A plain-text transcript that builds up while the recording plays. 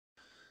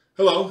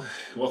Hello,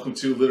 welcome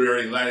to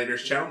Literary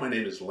Gladiators channel. My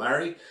name is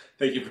Larry.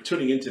 Thank you for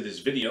tuning into this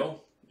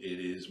video. It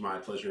is my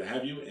pleasure to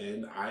have you,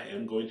 and I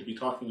am going to be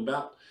talking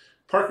about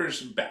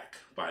Parker's Back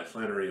by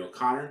Flannery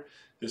O'Connor.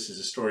 This is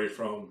a story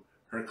from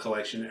her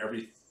collection,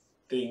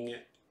 Everything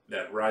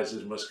That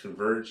Rises Must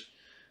Converge,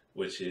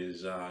 which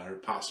is her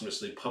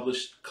posthumously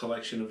published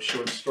collection of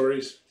short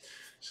stories.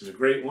 This is a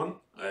great one.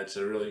 It's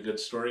a really good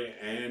story,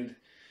 and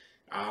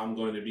I'm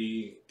going to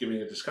be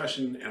giving a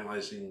discussion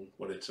analyzing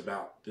what it's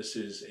about. This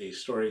is a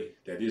story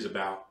that is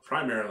about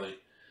primarily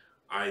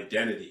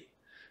identity.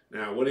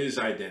 Now, what is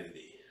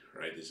identity,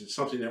 right? Is it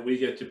something that we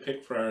get to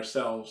pick for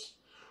ourselves,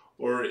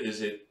 or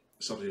is it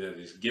something that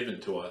is given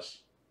to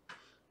us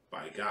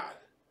by God?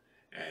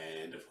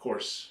 And of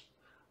course,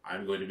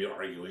 I'm going to be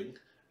arguing,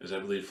 as I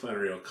believe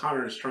Flannery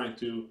O'Connor is trying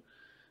to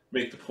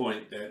make the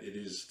point, that it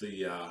is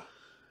the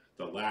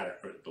latter,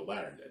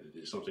 that it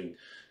is something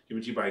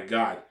given to you by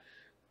God.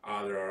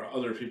 There are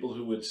other people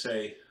who would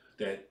say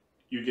that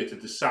you get to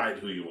decide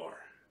who you are.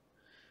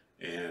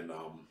 And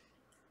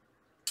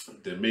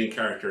the main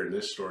character in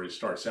this story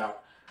starts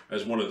out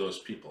as one of those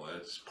people,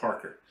 as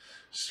Parker.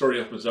 The story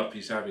opens up,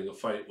 he's having a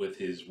fight with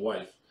his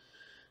wife.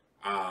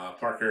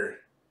 Parker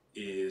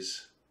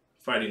is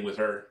fighting with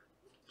her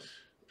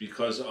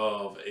because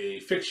of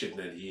a fiction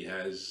that he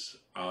has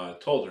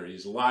told her.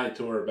 He's lied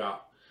to her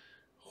about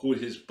who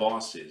his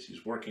boss is.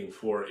 He's working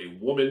for a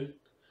woman.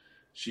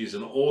 She's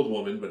an old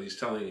woman, but he's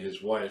telling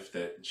his wife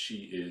that she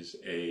is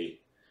a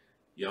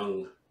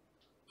young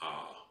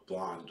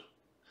blonde.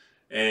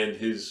 And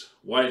his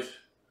wife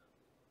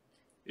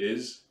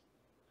is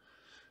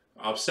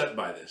upset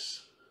by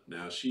this.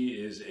 Now, she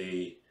is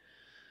a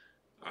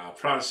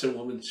Protestant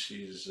woman.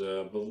 She's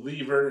a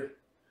believer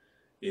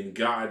in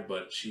God,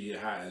 but she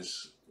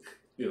has,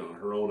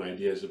 her own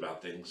ideas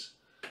about things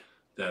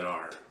that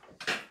are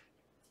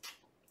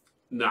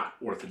not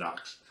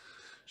orthodox.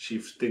 She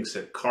thinks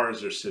that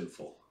cars are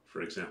sinful,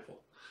 for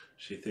example.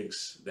 She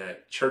thinks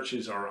that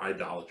churches are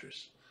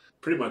idolatrous.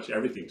 Pretty much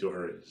everything to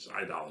her is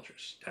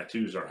idolatrous.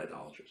 Tattoos are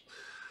idolatrous.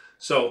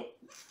 So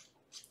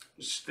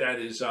that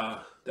is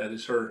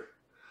her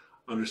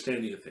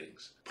understanding of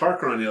things.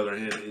 Parker, on the other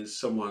hand, is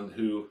someone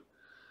who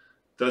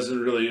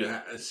doesn't really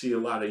see a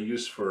lot of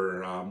use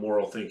for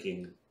moral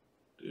thinking,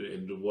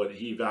 and what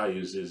he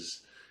values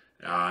is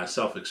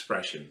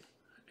self-expression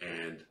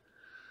and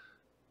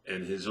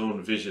his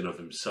own vision of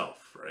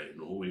himself, right?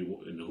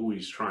 And who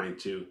he's trying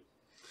to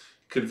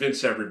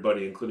convince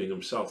everybody, including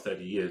himself, that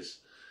he is.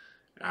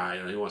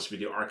 He wants to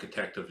be the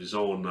architect of his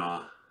own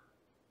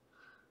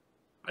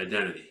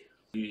identity.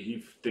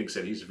 He thinks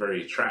that he's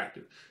very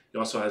attractive. He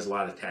also has a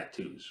lot of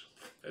tattoos.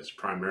 That's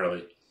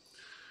primarily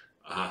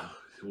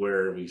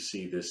where we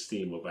see this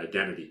theme of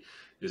identity,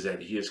 is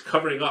that he is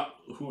covering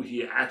up who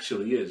he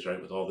actually is,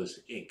 right, with all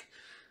this ink.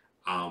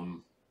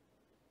 When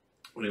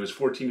he was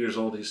 14 years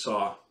old, he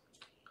saw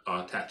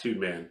a tattooed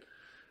man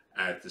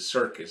at the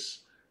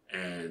circus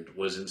and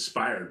was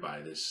inspired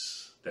by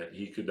this, that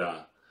he could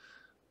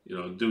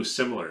do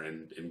similar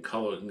and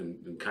color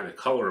and kind of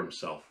color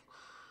himself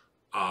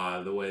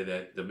the way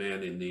that the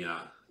man in the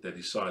that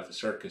he saw at the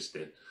circus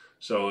did.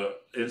 So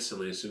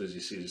instantly, as soon as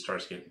he sees, he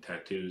starts getting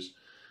tattoos,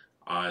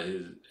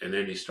 and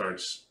then he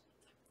starts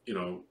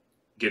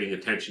getting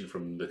attention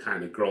from the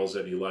kind of girls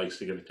that he likes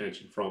to get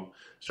attention from,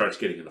 starts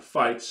getting into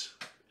fights,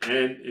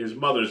 and his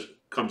mother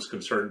comes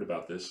concerned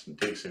about this and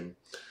takes him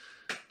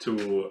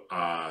to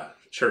a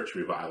church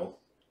revival.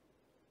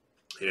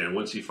 And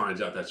once he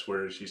finds out that's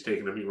where she's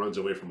taking him, he runs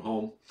away from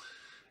home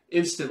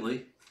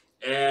instantly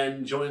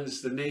and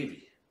joins the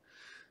Navy.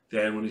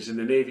 Then when he's in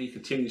the Navy, he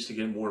continues to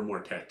get more and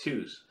more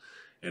tattoos.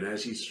 And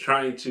as he's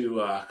trying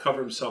to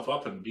cover himself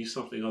up and be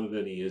something other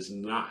than he is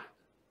not,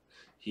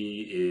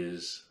 he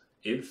is,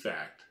 in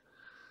fact,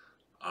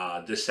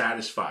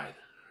 dissatisfied.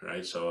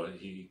 Right, so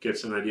he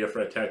gets an idea for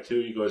a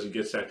tattoo. He goes and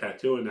gets that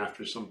tattoo, and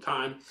after some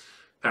time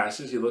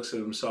passes, he looks at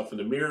himself in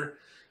the mirror,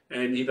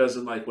 and he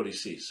doesn't like what he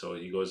sees. So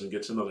he goes and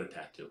gets another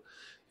tattoo,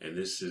 and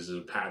this is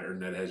a pattern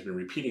that has been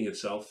repeating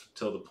itself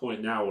till the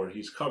point now where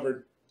he's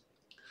covered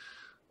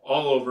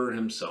all over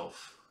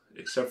himself,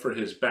 except for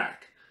his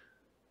back,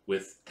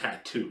 with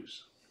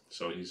tattoos.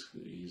 So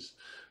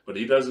but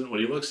he doesn't. When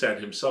he looks at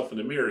himself in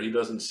the mirror, he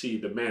doesn't see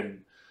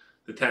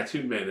the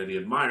tattooed man that he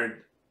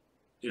admired,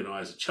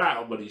 as a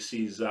child, but he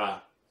sees,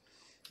 a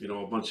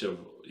bunch of,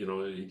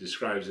 he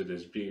describes it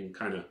as being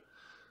kind of,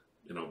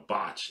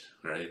 botched,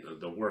 right?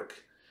 The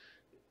work,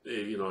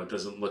 it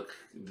doesn't look,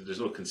 there's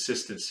no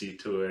consistency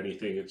to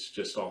anything. It's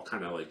just all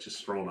kind of like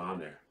just thrown on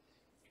there.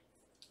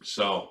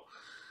 So,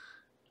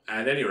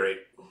 at any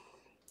rate,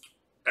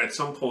 at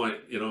some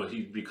point,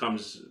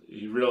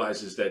 he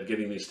realizes that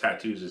getting these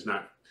tattoos is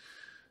not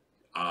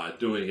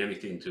doing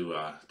anything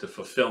to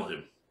fulfill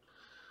him.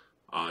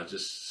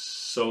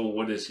 So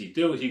what does he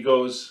do? He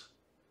goes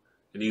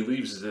and he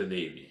leaves the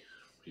Navy.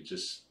 He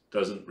just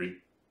doesn't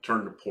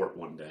return to port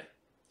one day.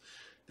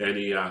 Then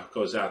he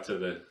goes out to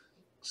the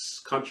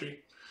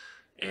country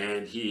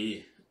and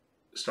he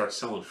starts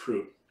selling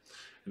fruit.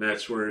 And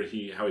that's where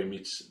how he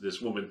meets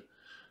this woman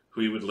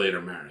who he would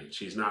later marry.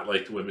 She's not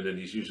like the women that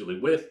he's usually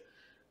with,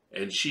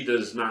 and she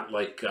does not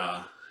like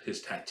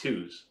his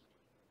tattoos.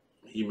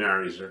 He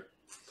marries her,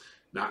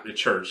 not in a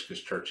church,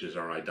 because churches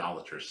are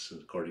idolatrous,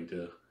 according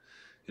to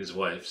his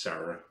wife,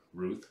 Sarah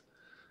Ruth.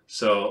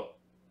 So,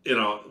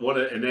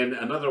 and then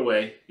another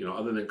way,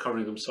 other than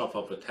covering himself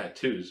up with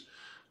tattoos,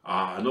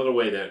 another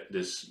way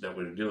that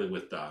we're dealing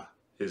with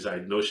his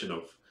notion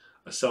of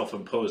a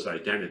self-imposed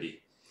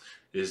identity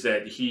is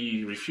that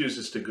he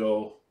refuses to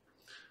go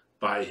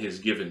by his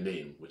given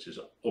name, which is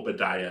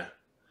Obadiah.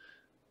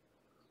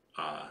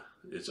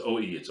 It's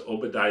O-E, it's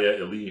Obadiah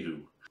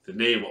Elihu. The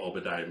name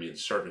Obadiah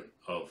means servant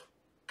of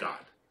God.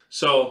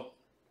 So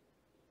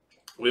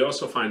we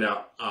also find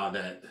out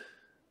that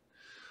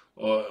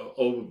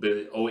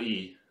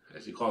O-E,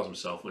 as he calls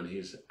himself, when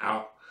he's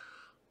out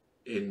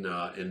in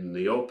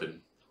the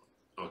open,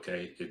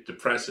 okay, it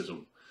depresses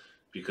him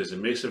because it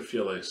makes him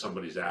feel like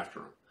somebody's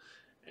after him.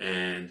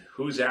 And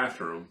who's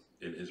after him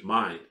in his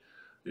mind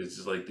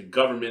is like the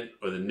government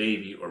or the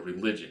Navy or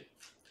religion.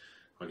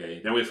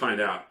 Okay, then we find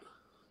out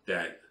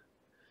that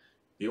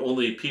the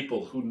only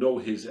people who know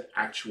his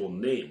actual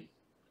name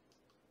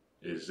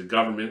is the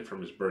government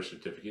from his birth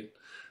certificate,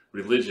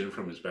 religion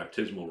from his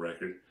baptismal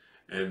record,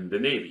 and the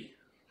Navy,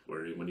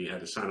 where when he had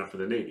to sign up for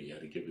the Navy, he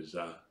had to give his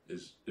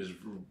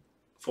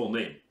full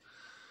name.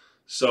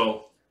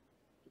 So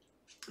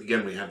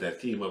again, we have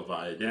that theme of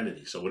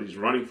identity. So what he's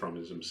running from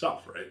is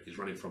himself, right? He's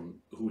running from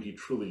who he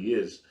truly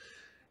is,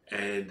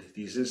 and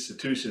these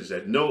institutions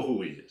that know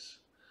who he is,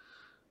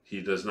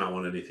 he does not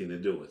want anything to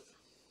do with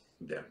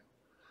them,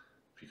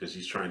 because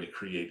he's trying to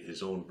create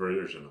his own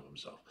version of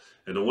himself.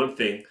 And the one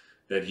thing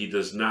that he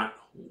does not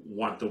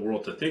want the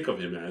world to think of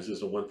him as is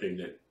the one thing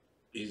that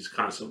he's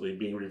constantly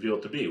being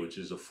revealed to be, which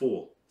is a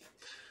fool.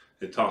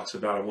 It talks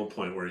about at one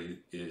point where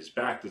his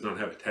back does not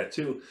have a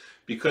tattoo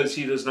because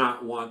he does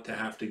not want to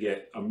have to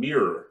get a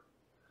mirror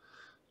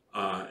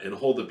and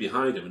hold it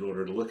behind him in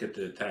order to look at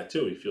the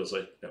tattoo. He feels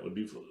like that would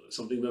be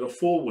something that a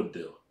fool would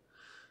do.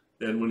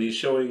 Then when he's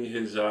showing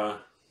his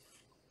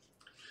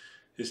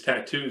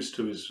tattoos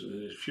to his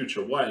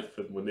future wife,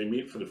 and when they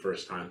meet for the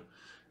first time,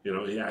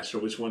 he asks her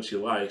which one she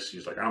likes.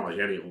 She's like, I don't like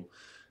any of them.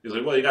 He's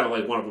like, well, you got to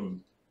like one of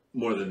them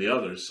more than the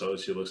others. So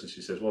she looks and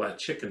she says, well, that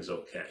chicken's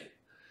okay.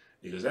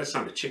 He goes, that's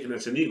not a chicken,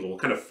 that's an eagle. What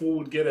kind of fool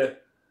would get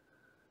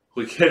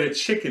a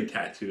chicken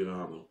tattooed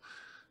on him?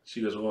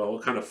 She goes, well,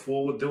 what kind of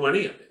fool would do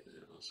any of it?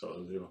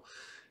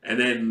 And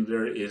then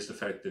there is the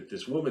fact that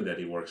this woman that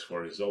he works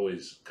for is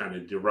always kind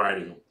of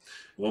deriding him.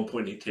 At one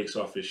point he takes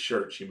off his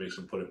shirt, she makes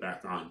him put it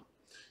back on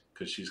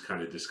because she's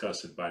kind of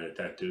disgusted by the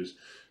tattoos.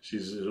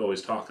 She's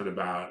always talking to him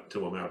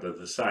out of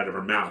the side of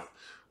her mouth,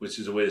 which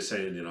is a way of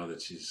saying,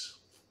 that she's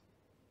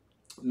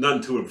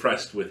none too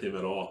impressed with him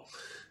at all.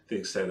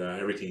 Thinks that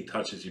everything he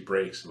touches, he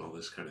breaks and all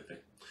this kind of thing.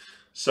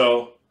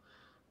 So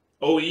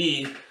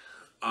O.E.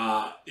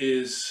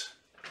 is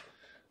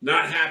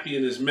not happy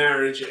in his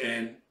marriage,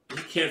 and he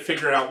can't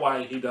figure out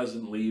why he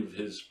doesn't leave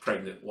his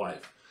pregnant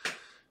wife.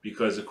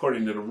 Because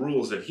according to the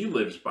rules that he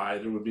lives by,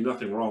 there would be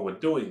nothing wrong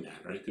with doing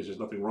that, right? Because there's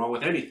nothing wrong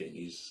with anything.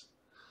 He's,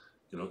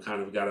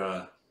 kind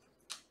of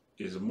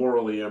he's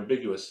morally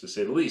ambiguous, to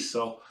say the least.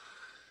 So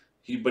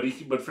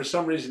but for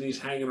some reason he's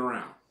hanging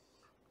around.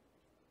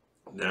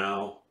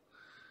 Now,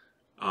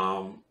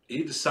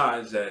 he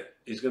decides that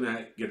he's going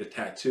to get a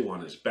tattoo on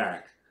his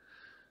back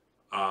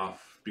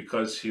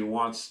because he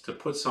wants to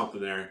put something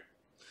there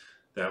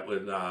that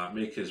would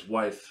make his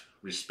wife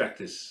respect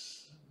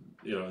his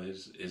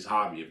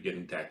hobby of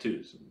getting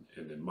tattoos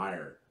and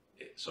admire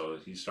it. So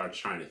he starts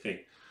trying to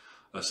think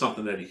of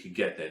something that he could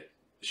get that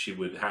she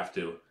would have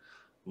to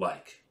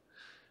like.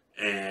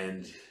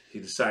 And he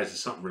decides that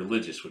something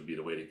religious would be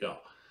the way to go.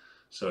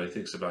 So he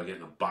thinks about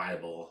getting a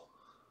Bible.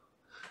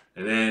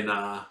 And then,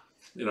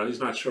 he's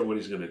not sure what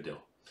he's going to do.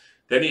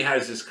 Then he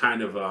has this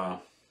kind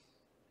of,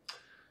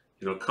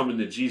 coming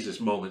to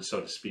Jesus moment,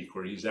 so to speak,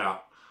 where he's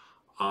out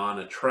on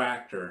a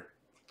tractor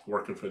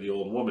working for the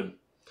old woman.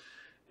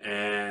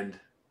 And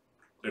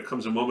there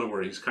comes a moment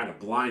where he's kind of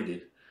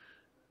blinded,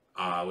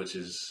 which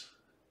is,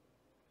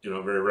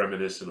 very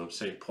reminiscent of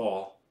St.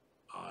 Paul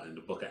in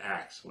the book of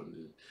Acts,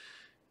 when,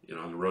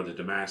 on the road to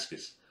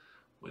Damascus,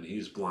 when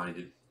he's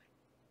blinded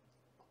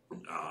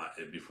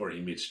before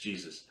he meets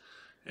Jesus.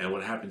 And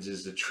what happens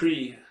is the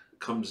tree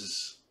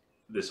comes,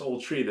 this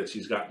old tree that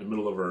she's got in the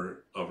middle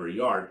of her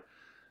yard,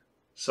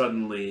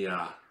 suddenly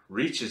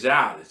reaches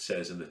out, it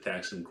says in the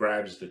text, and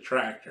grabs the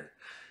tractor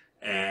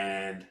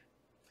and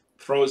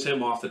throws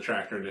him off the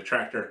tractor, and the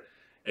tractor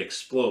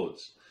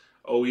explodes.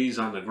 O.E.'s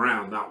on the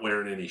ground, not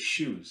wearing any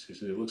shoes. He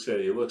looks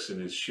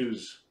and his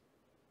shoes,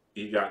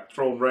 he got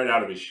thrown right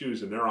out of his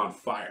shoes, and they're on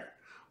fire.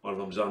 One of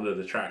them's under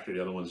the tractor,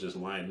 the other one's just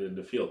lying in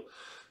the field.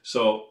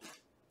 So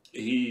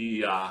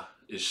he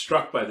is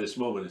struck by this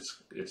moment.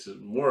 It's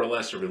more or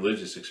less a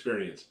religious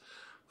experience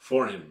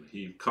for him.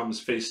 He comes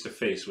face to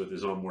face with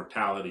his own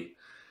mortality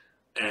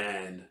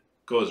and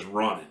goes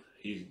running.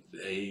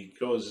 He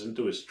goes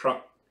into his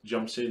truck,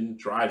 jumps in,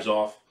 drives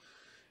off,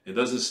 and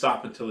doesn't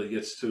stop until he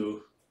gets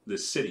to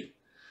this city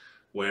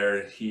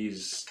where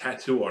his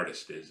tattoo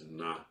artist is,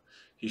 and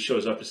he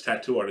shows up. His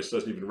tattoo artist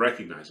doesn't even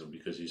recognize him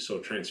because he's so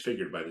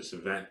transfigured by this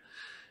event.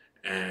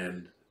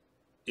 And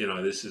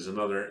this is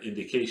another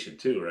indication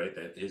too, right,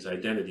 that his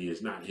identity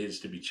is not his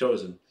to be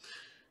chosen,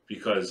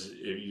 because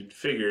you'd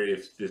figure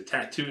if the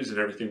tattoos and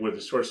everything were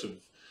the source of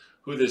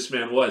who this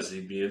man was,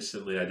 he'd be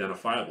instantly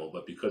identifiable.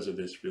 But because of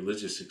this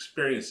religious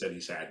experience that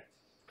he's had,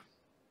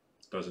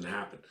 it doesn't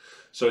happen.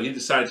 So he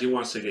decides he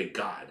wants to get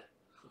God,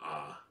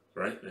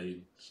 right? And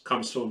he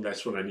comes to him,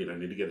 that's what I need. I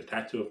need to get a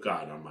tattoo of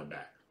God on my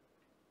back.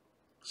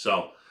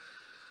 So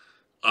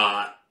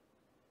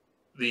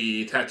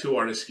the tattoo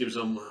artist gives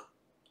him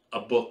a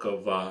book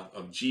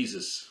of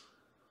Jesus,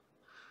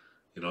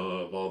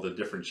 of all the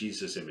different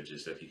Jesus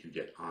images that he could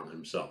get on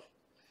himself.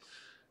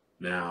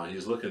 Now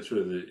he's looking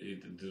through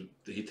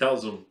he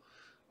tells him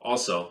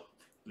also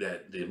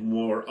that the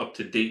more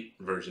up-to-date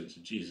versions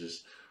of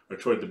Jesus are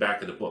toward the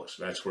back of the book.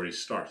 So that's where he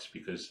starts,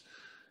 because,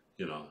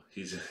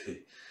 he's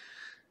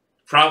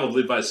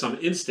probably by some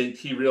instinct,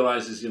 he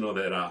realizes,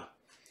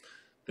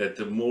 that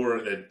the more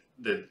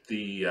that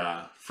the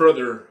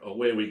further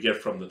away we get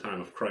from the time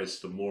of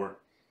Christ, the more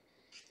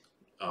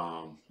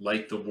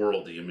like the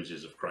world the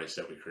images of Christ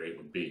that we create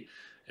would be.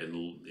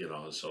 And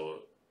so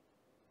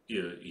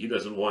he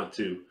doesn't want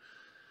to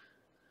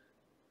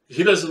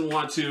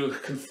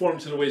conform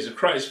to the ways of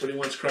Christ, but he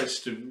wants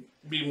Christ to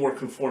be more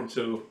conformed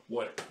to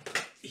what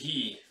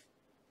he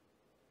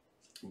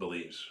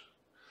believes.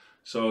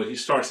 So he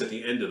starts at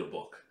the end of the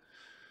book,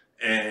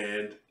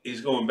 and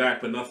he's going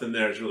back, but nothing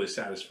there is really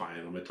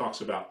satisfying him. It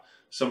talks about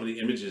some of the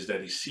images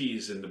that he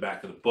sees in the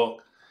back of the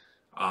book.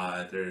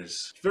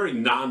 There's very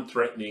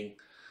non-threatening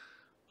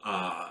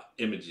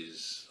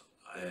images,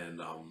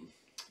 and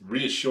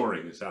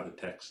reassuring is how the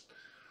text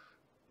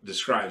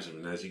describes him.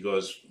 And as he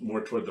goes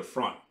more toward the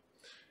front,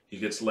 he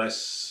gets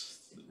less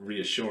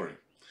reassuring.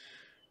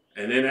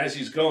 And then as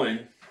he's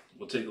going,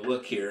 we'll take a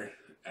look here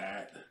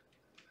at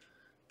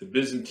the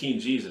Byzantine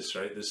Jesus,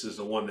 right? This is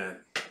the one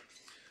that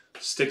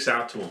sticks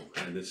out to him,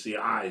 and it's the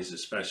eyes,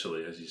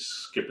 especially as he's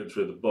skipping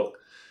through the book.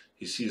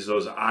 He sees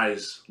those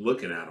eyes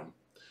looking at him,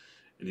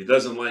 and he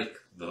doesn't like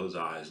those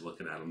eyes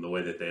looking at him the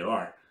way that they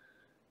are.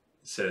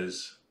 It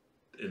says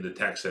in the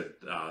text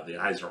that the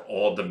eyes are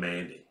all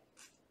demanding.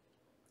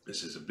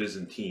 This is a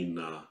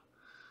Byzantine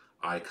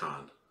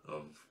icon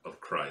of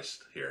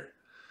Christ here.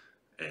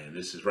 And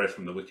this is right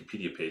from the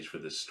Wikipedia page for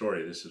this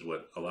story. This is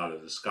what a lot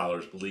of the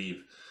scholars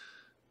believe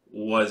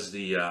was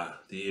the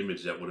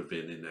image that would have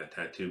been in that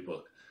tattoo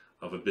book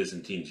of a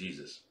Byzantine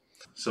Jesus.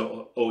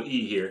 So OE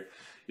here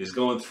is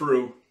going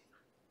through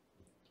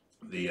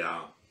the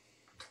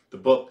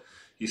book.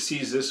 He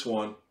sees this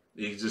one.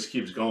 He just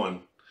keeps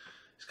going.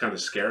 He's kind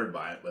of scared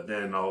by it. But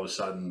then all of a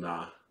sudden,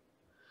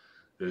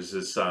 there's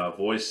this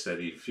voice that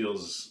he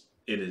feels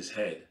in his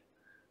head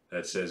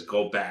that says,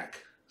 "Go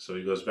back." So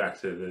he goes back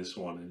to this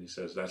one, and he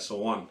says, "That's the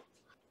one."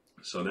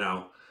 So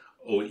now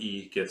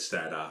OE gets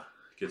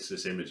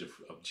this image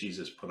of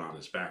Jesus put on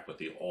his back with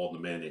the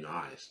all-demanding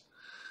eyes.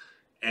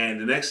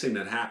 And the next thing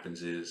that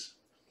happens is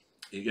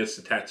he gets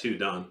the tattoo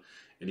done,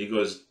 and he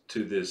goes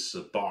to this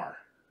bar.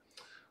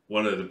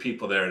 One of the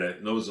people there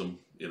that knows him,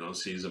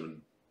 sees him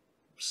and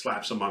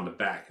slaps him on the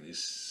back, and he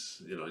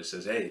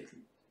says, "Hey,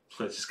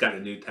 I just got a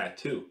new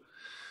tattoo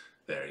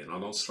there,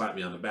 don't slap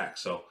me on the back."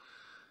 So,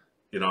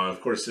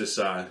 of course, this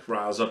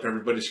riles up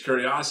everybody's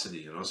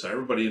curiosity, so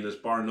everybody in this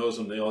bar knows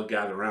him. They all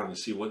gather around to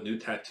see what new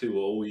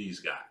tattoo OE's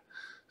got.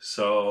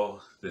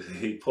 So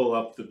they pull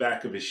up the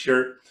back of his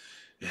shirt,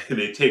 and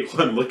they take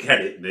one look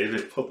at it, and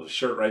they pull the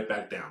shirt right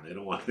back down. They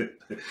don't want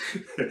it.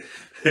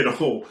 they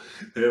don't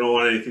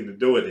want anything to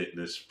do with it in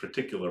this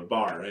particular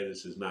bar, right?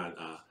 This is not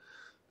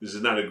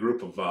a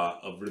group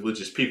of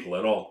religious people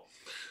at all.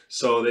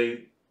 So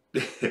they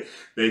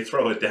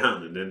throw it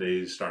down, and then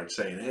they start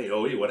saying, "Hey,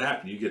 OE, what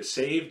happened? You get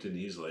saved?" And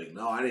he's like,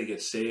 "No, I didn't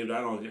get saved.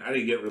 I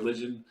didn't get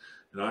religion.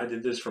 I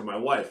did this for my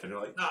wife." And they're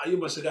like, "No, you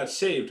must have got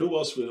saved.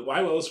 Why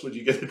else would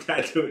you get a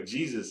tattoo of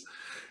Jesus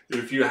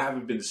if you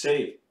haven't been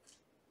saved?"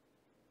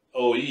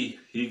 OE,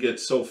 he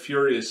gets so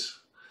furious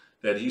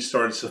that he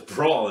starts to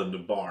brawl in the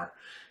bar,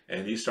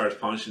 and he starts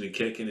punching and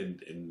kicking,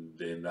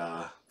 and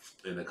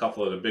a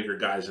couple of the bigger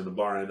guys in the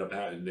bar end up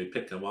they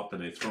pick him up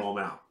and they throw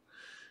him out.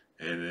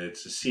 And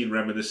it's a scene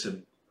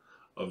reminiscent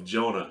of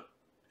Jonah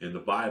in the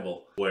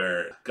Bible,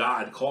 where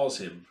God calls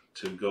him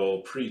to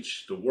go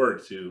preach the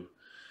word to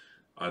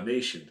a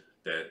nation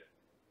that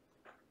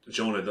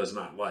Jonah does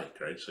not like,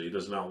 right? So he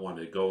does not want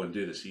to go and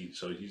do this. He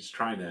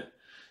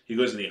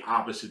goes in the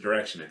opposite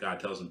direction that God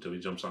tells him to. He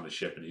jumps on the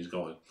ship and he's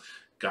going.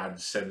 God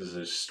sends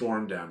a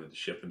storm down at the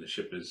ship, and the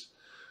ship is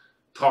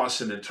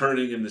tossing and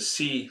turning in the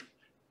sea,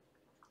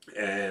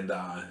 and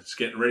it's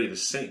getting ready to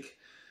sink.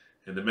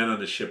 And the men on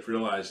the ship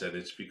realize that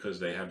it's because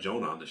they have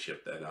Jonah on the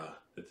ship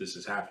that this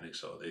is happening.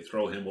 So they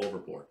throw him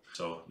overboard.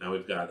 So now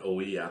we've got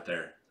OE out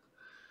there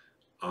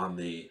on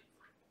the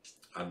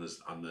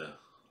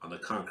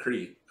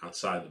concrete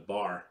outside the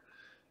bar,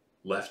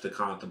 left to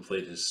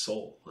contemplate his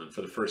soul. And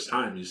for the first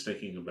time, he's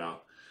thinking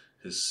about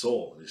his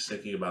soul. He's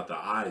thinking about the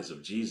eyes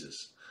of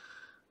Jesus.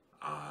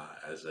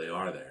 as they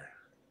are there.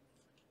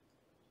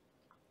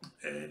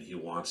 And he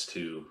wants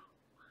to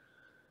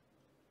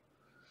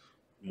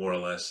more or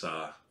less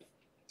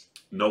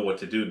know what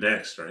to do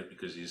next, right?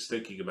 Because he's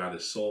thinking about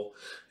his soul,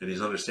 and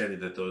he's understanding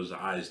that those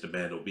eyes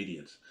demand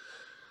obedience.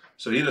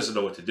 So he doesn't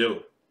know what to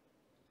do.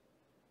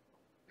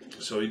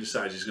 So he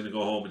decides he's going to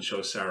go home and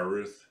show Sarah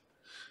Ruth.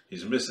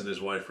 He's missing his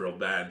wife real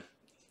bad,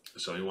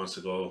 so he wants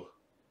to go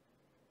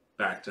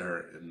back to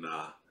her, and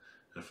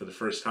for the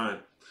first time,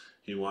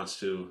 he wants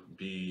to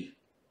be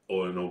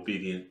an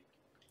obedient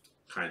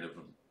kind of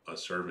a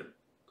servant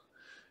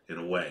in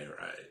a way,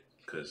 right?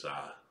 Because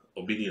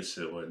obedience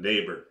to a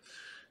neighbor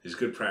is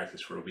good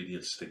practice for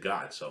obedience to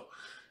God. So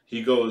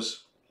he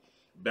goes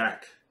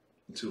back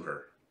to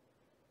her,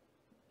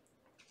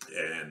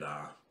 and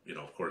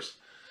of course,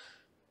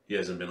 he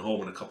hasn't been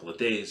home in a couple of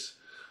days,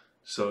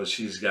 so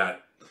she's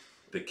got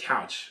the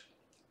couch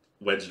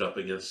wedged up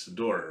against the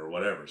door or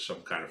whatever,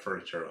 some kind of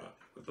furniture.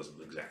 It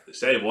doesn't exactly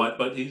say what,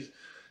 but he's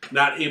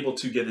not able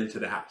to get into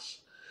the house.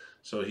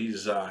 So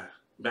he's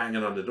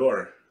banging on the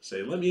door,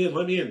 saying, "Let me in,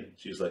 let me in."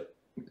 She's like,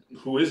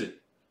 "Who is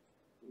it?"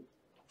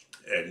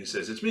 And he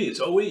says, "It's me, it's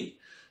OE.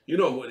 You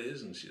know who it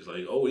is." And she's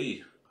like,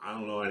 "OE? I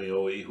don't know any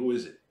OE. Who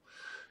is it?"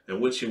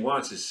 And what she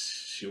wants is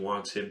she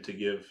wants him to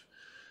give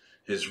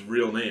his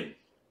real name.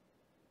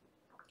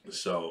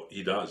 So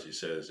he does. He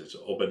says, "It's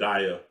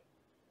Obadiah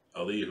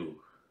Elihu."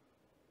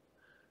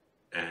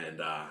 And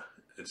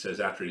it says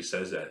after he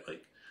says that,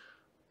 like,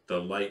 the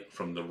light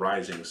from the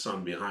rising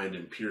sun behind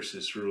him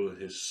pierces through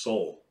his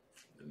soul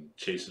and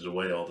chases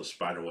away all the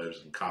spider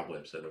webs and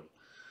cobwebs that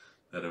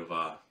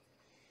have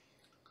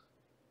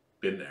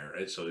been there,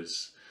 right? So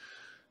it's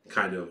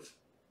kind of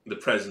the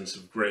presence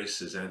of grace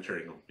is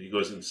entering him. He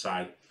goes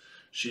inside.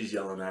 She's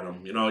yelling at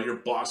him, "Your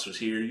boss was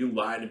here. You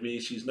lied to me.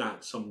 She's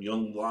not some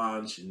young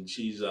blonde, and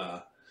she's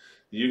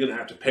you're gonna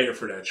have to pay her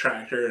for that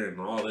tractor and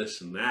all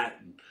this and that."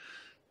 And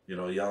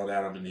yelling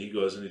at him, and he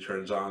goes and he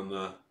turns on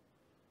the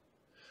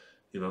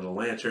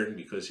lantern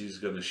because he's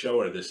going to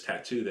show her this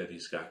tattoo that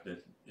he's got.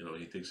 And,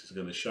 he thinks he's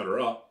going to shut her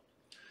up,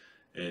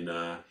 and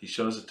he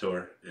shows it to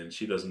her, and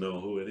she doesn't know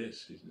who it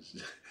is. He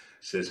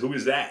says, "Who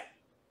is that?"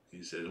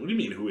 He says, "What do you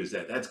mean, who is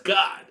that? That's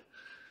God."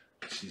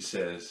 She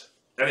says,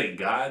 "That ain't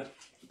God.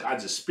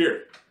 God's a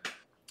spirit."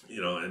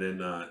 And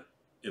then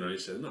he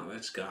says, "No,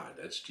 that's God.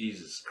 That's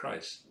Jesus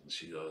Christ." And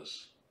she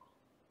goes,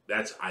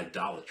 "That's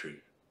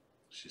idolatry,"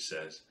 she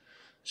says.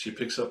 She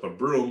picks up a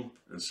broom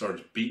and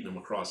starts beating him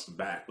across the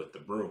back with the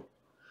broom.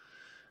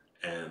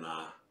 And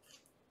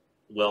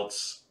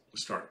welts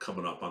start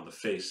coming up on the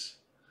face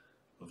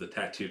of the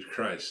tattooed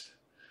Christ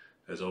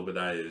as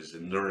Obadiah is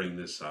enduring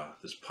this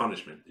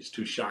punishment. He's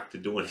too shocked to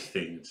do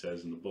anything, it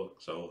says in the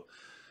book. So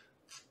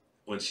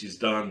when she's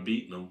done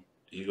beating him,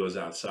 he goes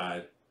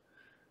outside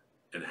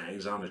and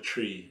hangs on a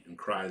tree and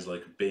cries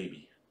like a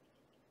baby.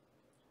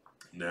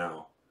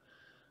 Now,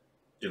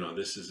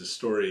 this is a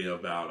story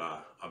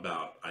about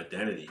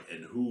identity,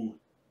 and who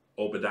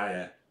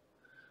Obadiah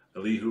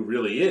Elihu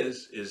really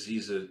is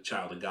he's a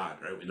child of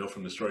God, right? We know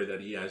from the story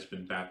that he has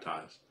been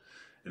baptized,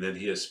 and then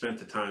he has spent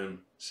the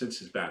time since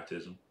his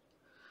baptism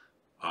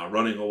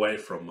running away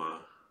from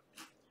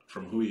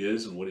who he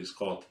is and what he's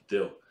called to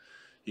do.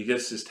 He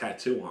gets this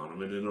tattoo on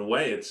him, and in a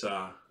way, it's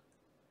a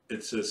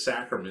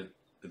sacrament.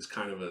 It's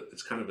kind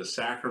of a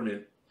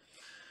sacrament.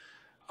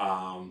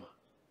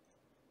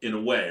 In a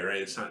way,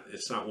 right?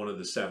 It's not one of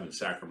the 7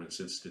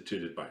 sacraments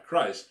instituted by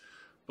Christ,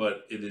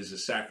 but it is a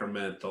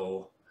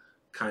sacramental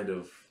kind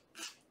of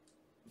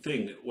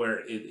thing where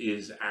it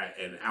is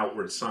an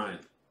outward sign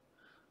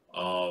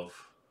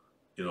of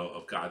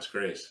God's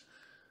grace.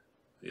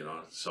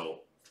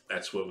 So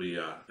that's what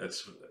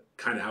that's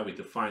kind of how we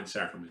define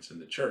sacraments in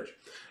the church,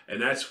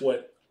 and that's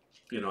what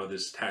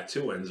this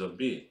tattoo ends up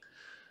being.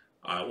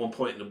 At one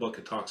point in the book,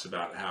 it talks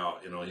about how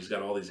he's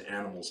got all these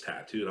animals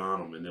tattooed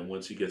on him, and then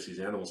once he gets these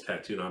animals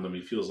tattooed on him,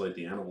 he feels like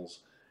the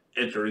animals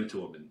enter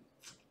into him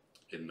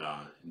and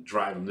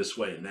drive him this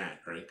way and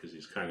that, right? Because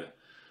he's kind of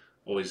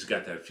always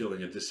got that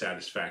feeling of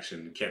dissatisfaction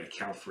and can't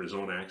account for his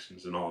own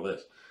actions and all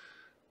this.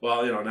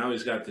 Well, now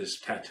he's got this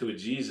tattoo of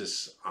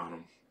Jesus on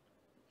him,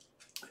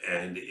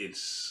 and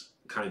it's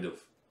kind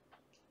of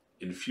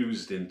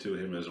infused into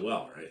him as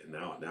well, right? And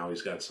now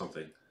he's got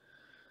something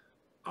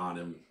on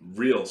him,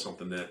 real,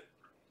 something that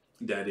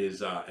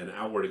is an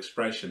outward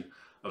expression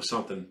of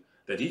something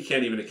that he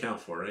can't even account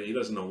for, right? He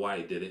doesn't know why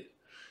he did it.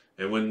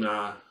 And when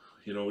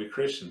we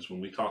Christians,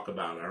 when we talk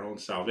about our own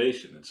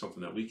salvation, it's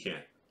something that we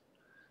can't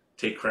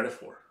take credit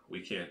for. We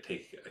can't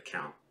take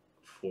account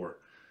for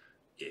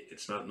it.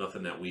 It's not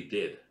nothing that we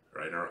did,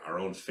 right? Our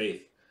own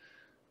faith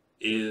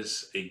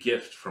is a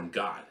gift from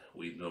God.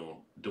 We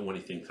don't do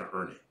anything to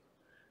earn it.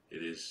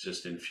 It is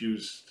just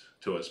infused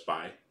to us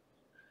by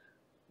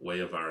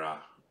way of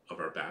our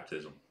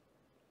baptism,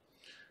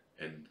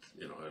 and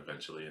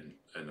eventually in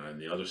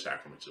the other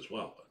sacraments as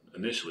well, but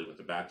initially with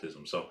the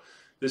baptism. So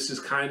this is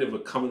kind of a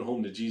coming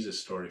home to Jesus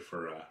story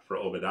for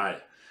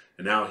Obadiah,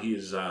 and now he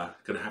is going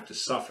to have to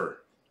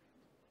suffer,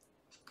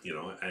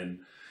 and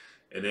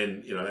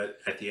then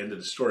at the end of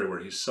the story where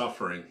he's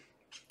suffering,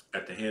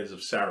 at the hands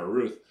of Sarah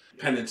Ruth.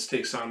 Penance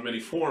takes on many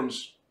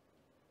forms,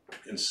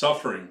 and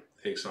suffering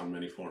takes on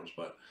many forms.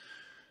 But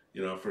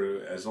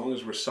for as long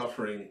as we're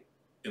suffering,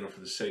 for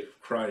the sake of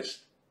Christ,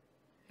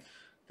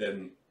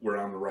 then we're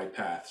on the right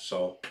path.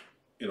 So,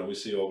 we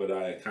see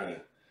Obadiah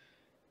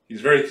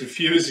he's very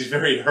confused, he's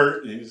very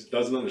hurt, and he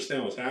doesn't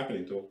understand what's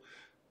happening to him.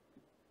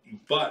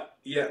 But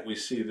yet we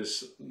see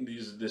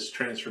this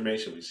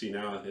transformation. We see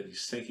now that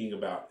he's thinking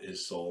about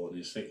his soul, and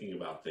he's thinking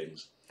about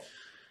things,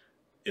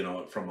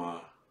 from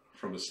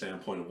a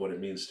standpoint of what it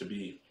means to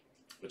be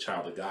a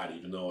child of God,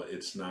 even though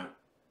it's not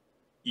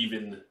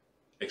even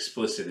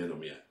explicit in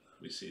him yet.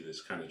 We see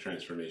this kind of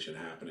transformation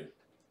happening.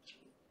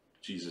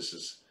 Jesus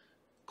is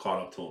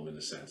caught up to him in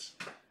a sense,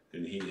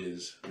 and he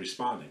is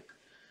responding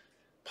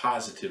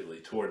positively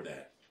toward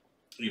that,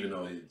 even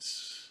though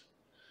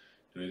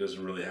he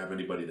doesn't really have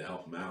anybody to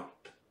help him out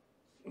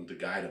and to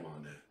guide him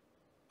on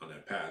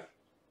that path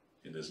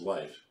in his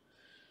life,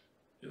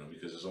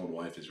 because his own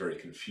wife is very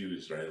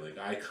confused, right? Like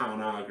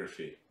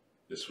iconography,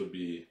 this would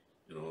be,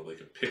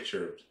 like a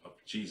picture of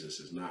Jesus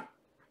is not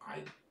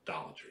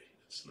idolatry.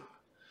 It's not.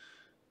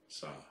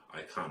 It's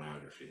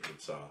iconography.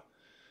 It's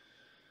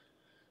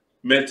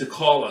meant to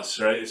call us,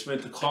 right? It's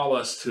meant to call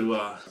us to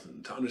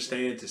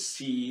understand, to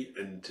see,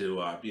 and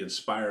to be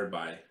inspired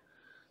by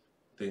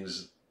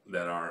things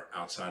that are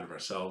outside of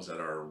ourselves, that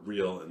are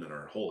real and that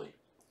are holy,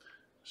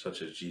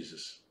 such as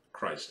Jesus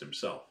Christ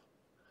himself.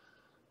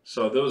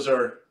 So those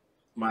are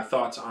my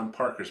thoughts on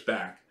Parker's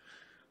Back.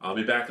 I'll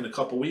be back in a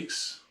couple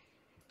weeks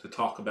to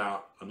talk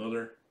about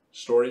another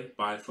story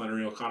by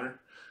Flannery O'Connor.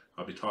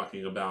 I'll be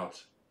talking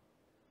about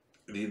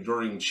The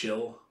Enduring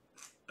Chill.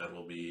 That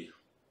will be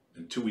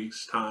in 2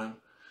 weeks' time.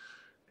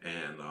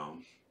 And,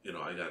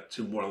 I got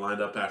 2 more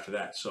lined up after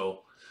that.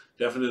 So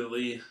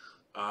definitely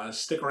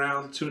stick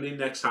around, tune in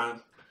next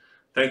time.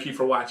 Thank you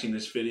for watching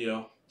this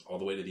video all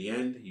the way to the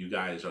end. You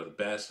guys are the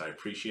best. I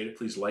appreciate it.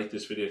 Please like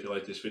this video if you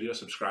like this video.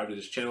 Subscribe to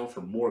this channel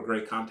for more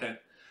great content.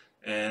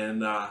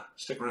 And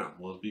stick around.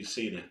 We'll be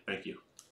seeing you. Thank you.